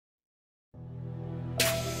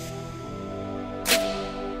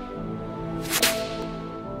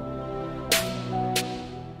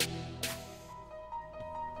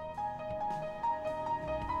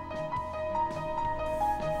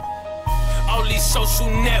these social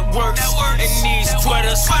networks and these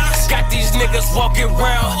Twitters. Got these niggas walking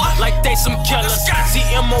around like they some killers. See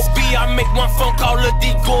MOB, I make one phone call, a D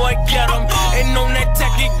go and get them. And on that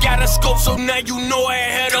tech, it got a scope, so now you know I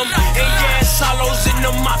hit them. And yeah, it's hollows in the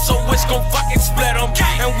mop, so it's gon' fucking split them.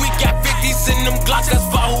 And we got 50s in them Glocks, that's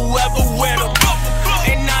for whoever wear them.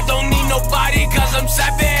 And I don't need nobody, cause I'm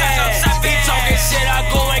savage. He talking shit, I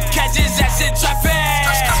go and catch his ass in traffic.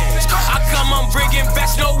 I come, I'm bringing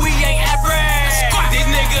best, no we ain't average. These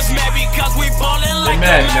niggas mad because we ballin' like a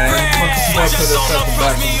Mavericks. Just don't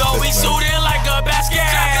approach me, always shooting like a basket.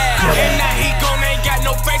 And now he gone, ain't got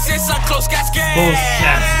no face, it's a close casket. These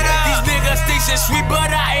niggas think shit sweet, but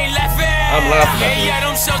I ain't laughing. I'm laughing. And yeah,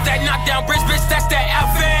 them shows that knock down bricks, bitch, that's that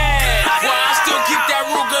outfit. Well, I still keep that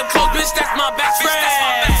Ruger close, bitch, that's my best friend.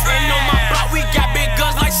 And on my block, we got big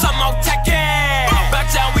guns like some out Tekken. By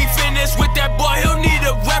the time we finish with that boy, he'll need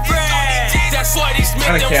a weapon. That's what he's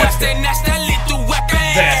Smith and Weston, that's that lethal weapon.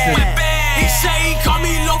 He say he call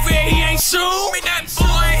me Lover, he ain't shoot. I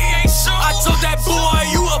told that boy,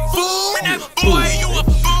 you a fool.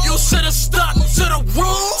 You should've stuck to the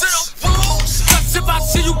rules. Cause if I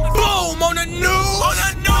see you boom on the news,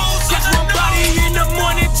 catch one body in the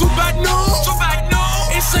morning, too bad news.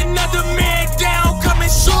 It's another man down,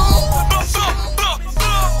 coming soon.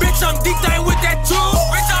 Bitch, I'm D-Thing with that tool.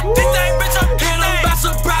 Hit him by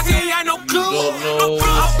surprise, he ain't no clue.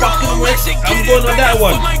 I'm going on that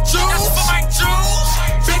one.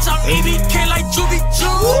 Bitch, I'm EBK like Juvie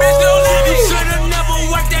Jew. You should've never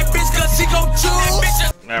worked that bitch cause he gon'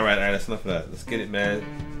 choose. Alright, that's enough of that. Let's get it, man.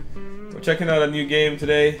 We're checking out a new game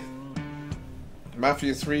today.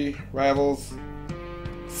 Mafia 3 Rivals.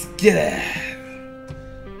 Let's get it.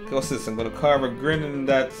 What's this? I'm gonna carve a grin in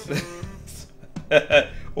that.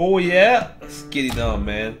 Oh yeah? Let's get it on,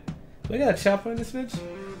 man. We got a chopper in this bitch?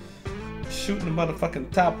 Shooting the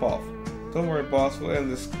motherfucking top off. Don't worry, boss. We'll end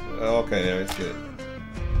this. Okay, there, let's get it.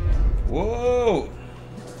 Whoa!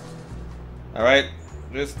 Alright,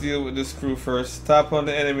 let's deal with this crew first. Tap on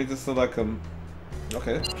the enemy to select him.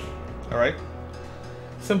 Okay. Alright.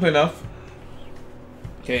 Simple enough.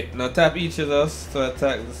 Okay, now tap each of us to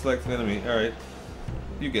attack the selected enemy. Alright.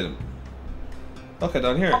 You get him. Okay,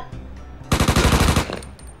 down here.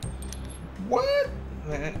 What?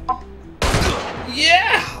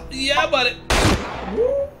 Yeah! Yeah, buddy!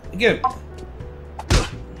 Get him.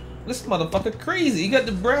 This motherfucker crazy. You got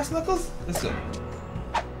the brass knuckles? Let's go.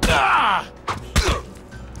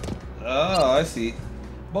 Oh, I see.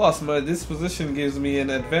 Boss, my disposition gives me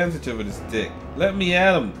an advantage over this dick. Let me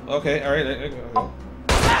at him. Okay, alright.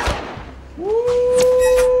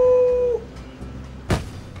 Woo!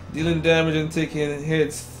 Dealing damage and taking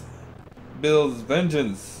hits builds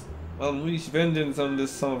vengeance. Unleash vengeance on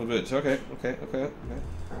this son of a bitch. Okay.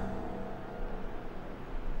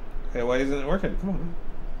 Okay, why isn't it working? Come on.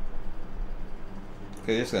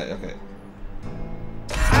 Okay, this guy, okay.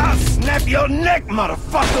 I'll snap your neck,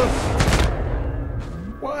 motherfucker!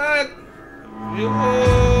 What?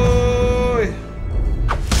 Yo!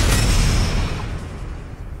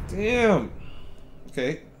 Damn!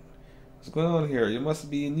 Okay. What's going on here? You must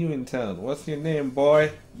be new in town. What's your name,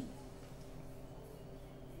 boy?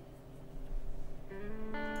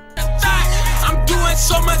 I'm doing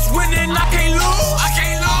so much winning, I can't lose.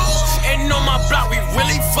 And on my block, we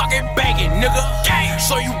really fucking banging, nigga.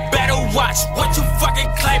 So you better watch what you fucking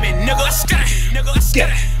claiming, nigga. Let's get it.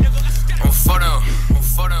 I'm for them.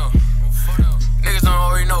 Niggas don't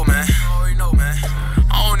already know, man.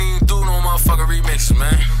 I don't even do no motherfucking remixes,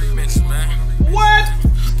 man. What?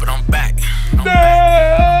 But I'm back.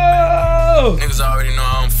 No! Niggas already know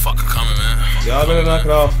I'm fucking coming, man. Y'all better knock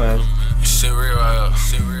it off, man. Shit real right up.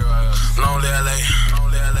 Lonely LA.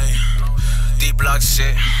 D-block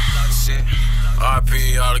shit.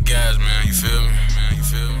 RP all the guys, man. You feel me?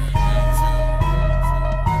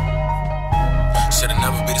 Shit'll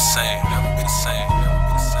never be the same.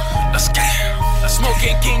 Let's get it.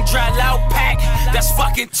 Smoking King Dry Loud Pack, that's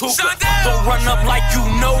fucking Tuka. Don't run up like you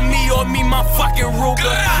know me or me my fucking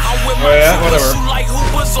Ruger. I'm with my shooters, shoot like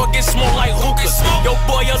hoopers or get smoked like hookers. Yo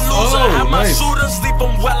boy a loser, have my shooters sleep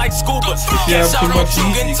them wet like scuba. Can't shout on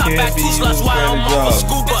Jugan, top at two sluts while I'm off a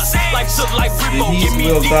scuba. Like took like Repo, give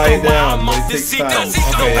me deep while I'm off the Zito. I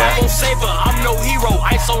don't save her, I'm no hero,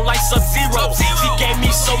 ISO like Sub-Zero. She gave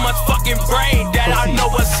me so much fucking brain that I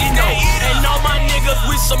know what she know. And all my niggas,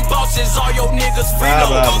 we some bosses, all your niggas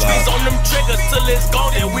freeload. These on them triggers till it's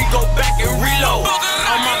gone, then we go back and reload.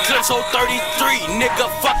 On my clips, 33, nigga,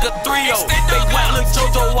 fuck a 3-0. They whack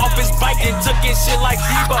JoJo off his bike and took his shit like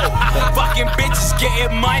Debo. Fucking bitches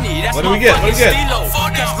getting money, that's my fucking stilo.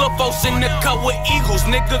 Catch little folks in the cut with Eagles,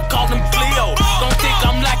 nigga, call them Cleo. Don't think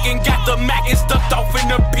I'm lacking, got the Mac and stuck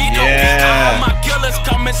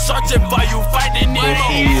shit for you fighting emo.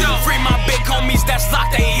 Free my big homies that's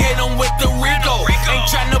locked, they hit them with the Rico. Ain't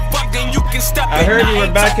tryna fuck, then you can step in. I heard you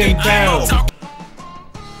were back in town.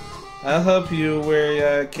 I'll help you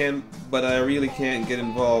where I can, but I really can't get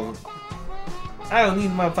involved. I don't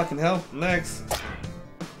need my fucking help. Next.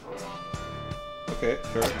 Okay,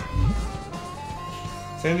 sure.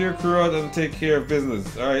 Send your crew out and take care of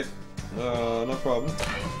business. Alright. No problem.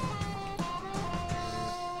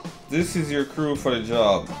 This is your crew for the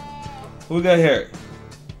job. Who we got here?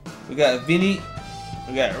 We got Vinny.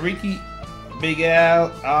 We got Ricky. Big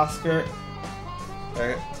Al. Oscar.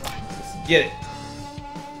 Alright. Let's get it.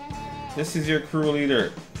 This is your crew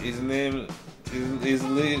leader. His name, his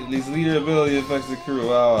leader ability affects the crew.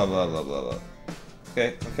 Blah blah blah blah blah.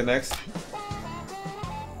 Okay, next.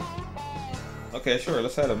 Okay, sure,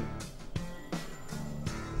 let's add him.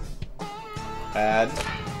 Add.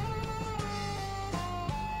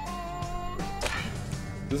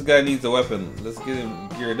 This guy needs a weapon. Let's get him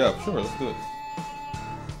geared up. Sure, let's do it.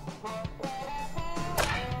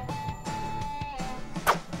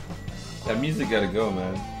 That music gotta go,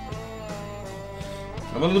 man.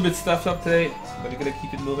 I'm a little bit stuffed up today, but I'm gonna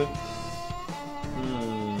keep it moving.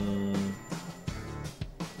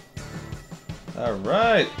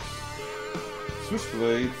 Alright.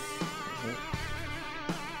 Switchblades.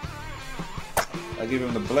 I give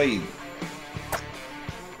him the blade.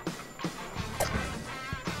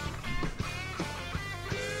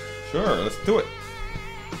 Sure, let's do it.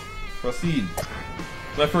 Proceed.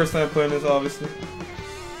 My first time playing this, obviously.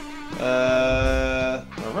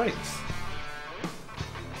 Alright.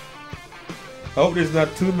 I hope there's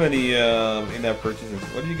not too many in-app purchases.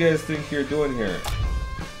 What do you guys think you're doing here?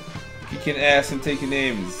 You can ask and take your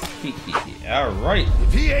names. Alright.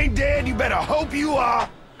 If he ain't dead, you better hope you are.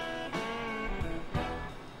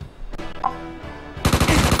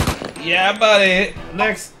 Yeah, buddy.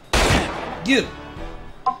 Next. Get him.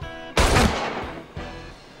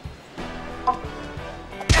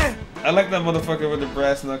 I like that motherfucker with the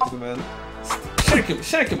brass knuckles, man. Shank him,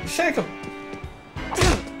 shank him, shank him.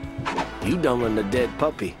 You done run the dead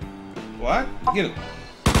puppy. What? Get him.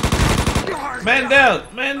 Man down,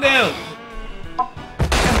 man down.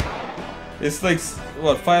 It's like,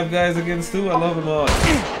 what, 5 guys against 2? I love them all.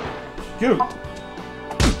 Get him.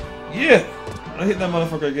 Yeah. I hit that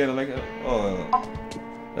motherfucker again. I like it. Oh,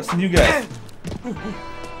 that's a new guy.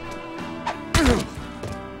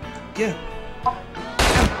 Get him.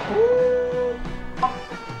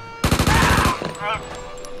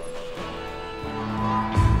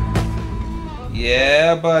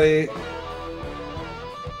 Yeah, buddy.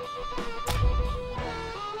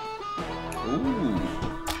 Ooh.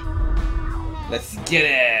 Let's get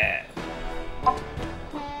it.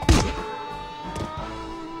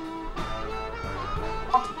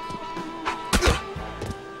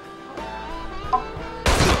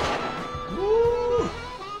 Ooh.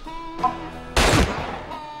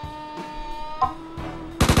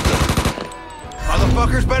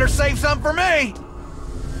 Motherfuckers better save some for me.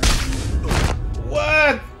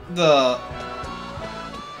 What the?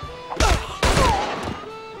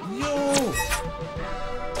 Yo!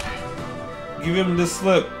 Give him the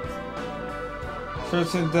slip.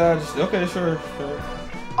 Search and dodge. Okay, sure.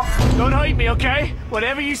 Don't hurt me, okay?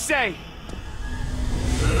 Whatever you say.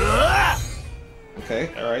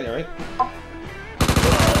 Okay, alright.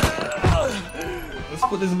 Let's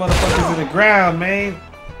put these motherfuckers in the ground, man.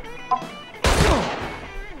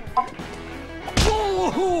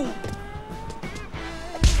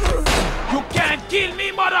 You can't kill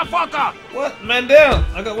me, motherfucker! What? Man down!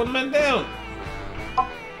 I got 1 man down.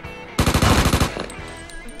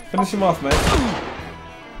 Finish him off, man.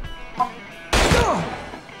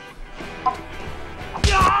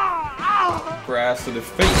 Grass to the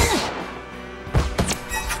face.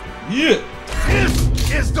 Yeah! This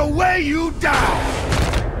is the way you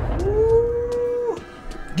die. Woo.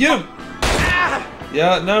 Get him!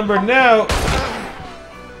 Yeah, outnumbered now.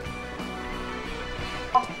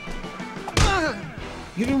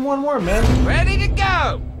 Give him 1 more, man. Ready to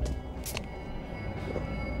go!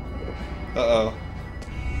 Uh-oh.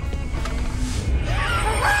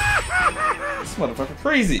 This motherfucker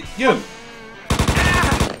crazy. Get him.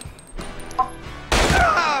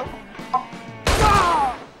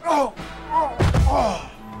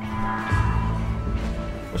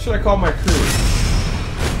 What should I call my crew?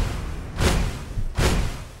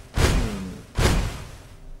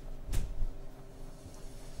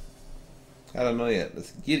 I don't know yet.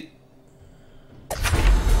 Let's get it.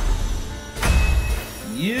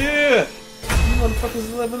 Yeah! You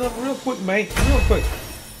motherfuckers leveling up real quick, mate. Real quick.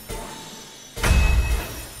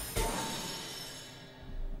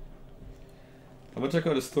 I'm I'm gonna check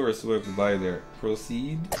out the store, see what I can buy there.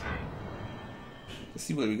 Proceed. Let's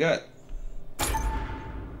see what we got.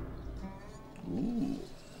 Ooh,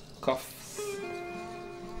 cuffs.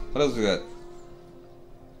 What else we got?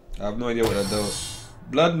 I have no idea what that does.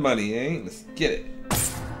 Blood money, eh? Let's get it.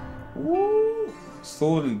 Woo!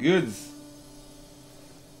 Stolen goods.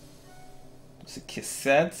 Some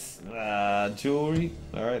cassettes. Jewelry.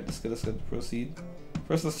 Alright, let's get proceed.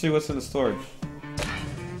 First, let's see what's in the storage.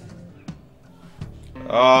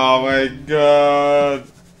 Oh my god!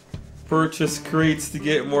 Purchase crates to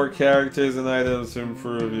get more characters and items to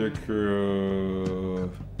improve your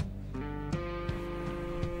crew.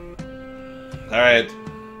 Alright.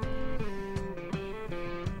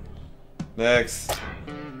 Next.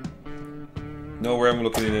 Nowhere I'm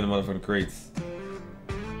looking in the motherfucking crates.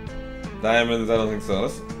 Diamonds, I don't think so.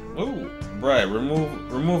 Let's. Ooh, right.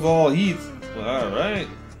 Remove all heat. Alright.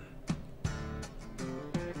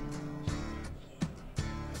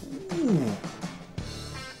 Ooh.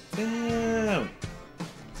 Damn.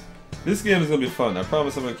 This game is gonna be fun. I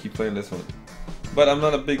promise I'm gonna keep playing this one. But I'm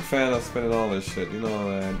not a big fan of spending all this shit. You know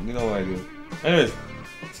what I do. Anyways,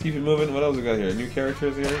 let's keep it moving. What else we got here? New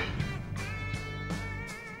characters here.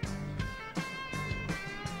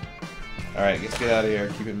 Alright, let's get out of here.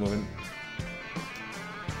 Keep it moving.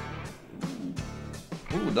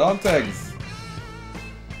 Ooh, dog tags.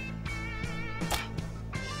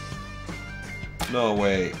 No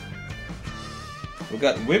way. We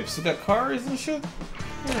got whips, we got cars and shit.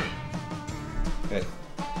 Yeah. Okay.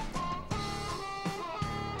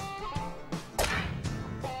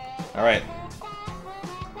 Alright.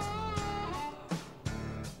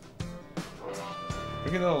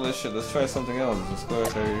 Forget all this shit. Let's try something else. Let's go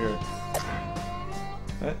right here.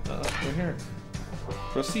 Right, we're here.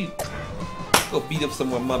 Proceed. Go beat up some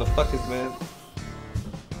more motherfuckers, man.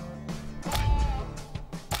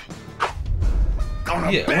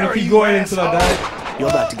 Yeah, I'm gonna keep going until I die. You're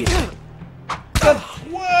about to get hit.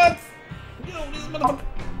 What? Yo, this motherfucker.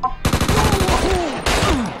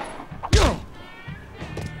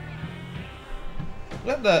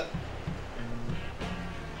 What the?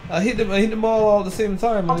 I hit them all at the same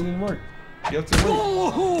time and it didn't work. You have to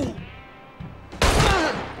wait.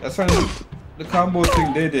 That's trying to do the combo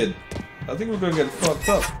thing they did. I think we're gonna get fucked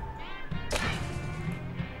up.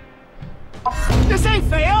 This ain't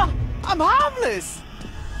fair! I'm harmless!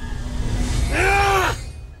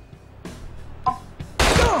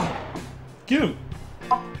 Get him!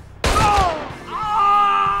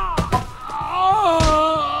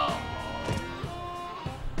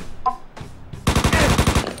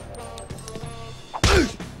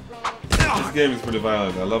 This game is pretty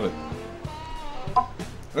violent, I love it.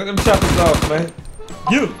 Let them chop us off, man.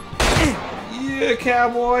 Get him! Yeah,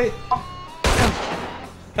 cowboy!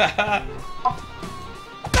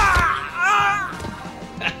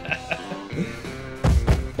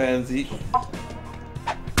 Pansy.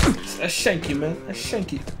 I shank you, man. I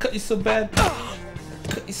shank you. Cut you so bad.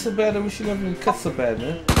 Cut you so bad I wish you never been cut so bad,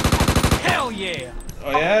 man. Hell yeah!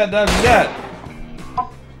 Oh yeah, that's that.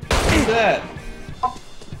 What's that?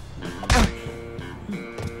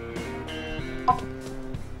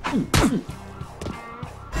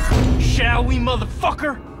 Shall we,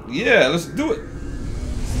 motherfucker? Yeah, let's do it.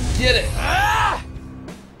 Let's get it. Ah!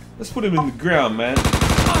 Let's put him in the ground, man.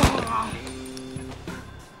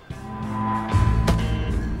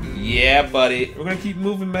 Yeah, buddy. We're gonna keep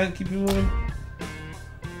moving, man. Keep it moving.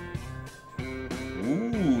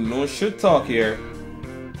 Ooh, no shit talk here.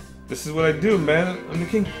 This is what I do, man. I'm the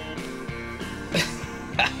king.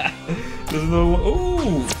 There's no.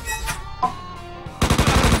 Ooh.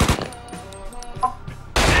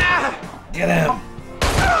 Get him.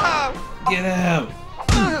 Get him.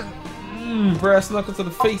 Brass knuckles to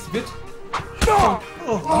the face, bitch. Oh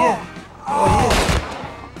yeah. Oh yeah.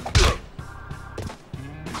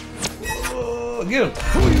 Oh, get him.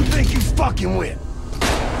 Who you think you fucking with?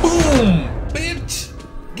 Boom, bitch.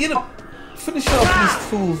 Get him. Finish off these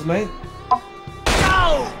fools, man.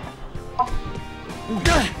 No!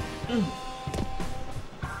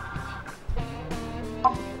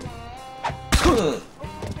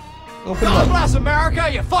 Open God up. bless America,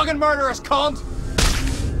 you fucking murderous cunt!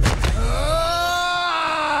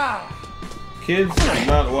 Kids, do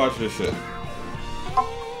not watch this shit.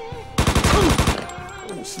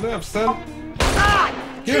 Oh, snap, son.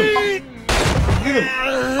 Get him. Get him.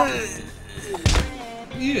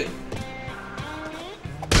 Yeah.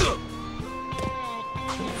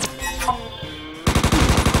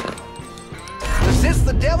 Resist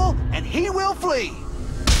the devil and he will flee.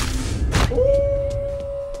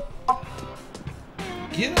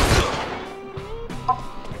 Get him.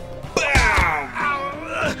 Bow.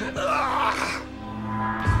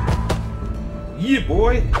 Yeah,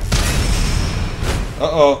 boy.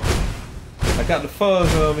 Uh-oh. I got the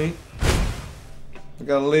fuzz on me. I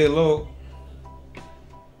gotta lay it low.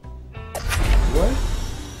 What?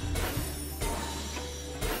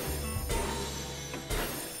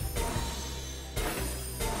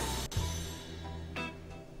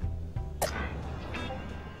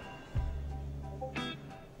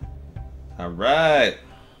 Alright.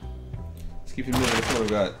 Let's keep it moving. That's what we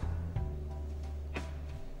got.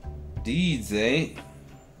 Deeds, eh?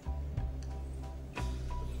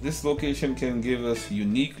 This location can give us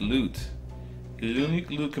unique loot. Unique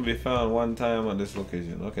loot can be found one time on this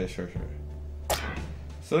location. Okay, sure.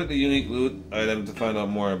 Select the unique loot item to find out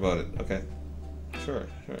more about it. Okay. Sure.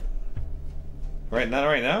 Right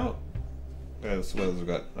now? Yeah, that's what we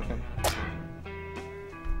got. Okay.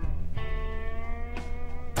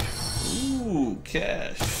 Ooh,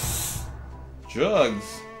 cash.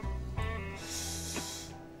 Drugs.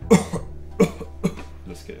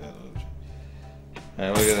 Let's get that.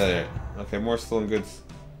 Alright, look at that here. Okay, more stolen goods.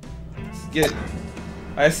 Let's get it.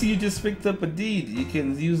 I see you just picked up a deed. You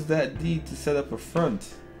can use that deed to set up a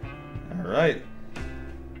front. Alright.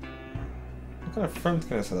 What kind of front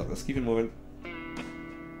can I set up? Let's keep it moving.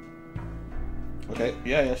 Okay,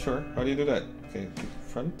 yeah, sure. How do you do that? Okay,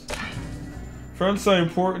 front. Fronts are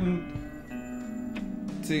important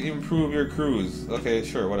to improve your cruise. Okay,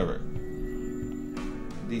 sure, whatever.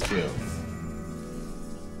 Details.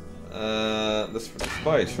 Let's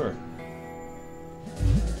buy it, sure.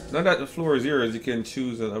 Now that the floor is yours, you can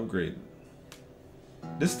choose an upgrade.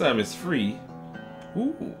 This time it's free.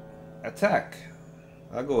 Ooh, attack.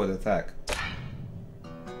 I'll go with attack.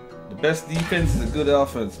 The best defense is a good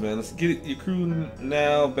offense, man. Let's get it. Your crew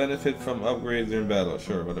now benefit from upgrades during battle.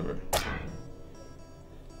 Sure, whatever.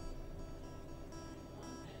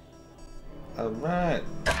 Alright.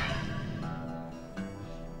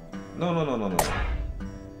 No.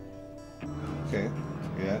 Okay.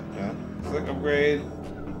 Yeah. Select upgrade.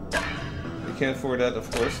 You can't afford that, of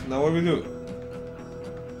course. Now what do we do?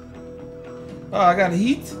 Oh, I got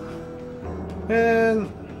heat? Man.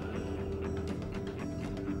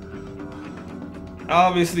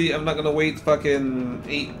 Obviously, I'm not gonna wait fucking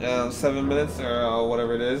 7 minutes or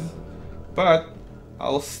whatever it is. But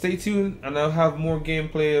I'll stay tuned and I'll have more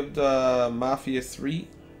gameplay of the Mafia 3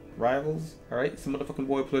 Rivals. Alright, some motherfucking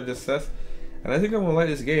boy played this set. And I think I'm gonna like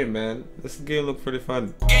this game, man. This game looked pretty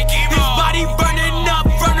fun. His body burning up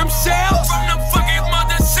from themselves, from them fucking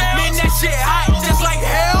mother cells. Man, that shit hot, just like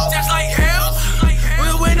hell.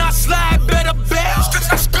 When I slide, better bail.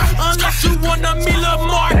 Unless you wanna me little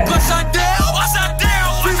Mark, cause I deal.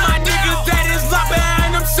 Free my niggas that is locked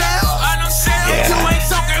behind themselves. You ain't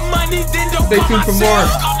talking money, then don't Stay tuned for more.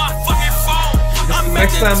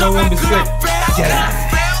 Next time I won't be sick. Get out.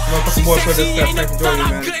 Motherfucking boy for this stuff. Thanks for joining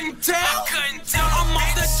me, man. Couldn't tell. I'm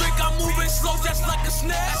off the drink, I'm moving slow just like a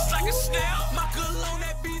snail. My cologne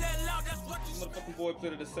that be that loud, that's what you Motherfucking boy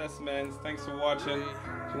played the assess, man. Thanks for watching.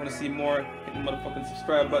 If you want to see more, hit the motherfucking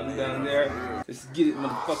subscribe button down there. Let's get it,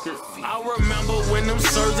 motherfucker. I remember when them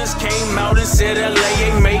surgeons came out and said LA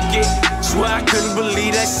ain't make it. Swear I couldn't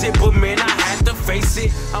believe that shit, but man, I had to face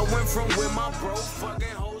it. I went from with my bro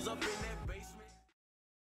fucking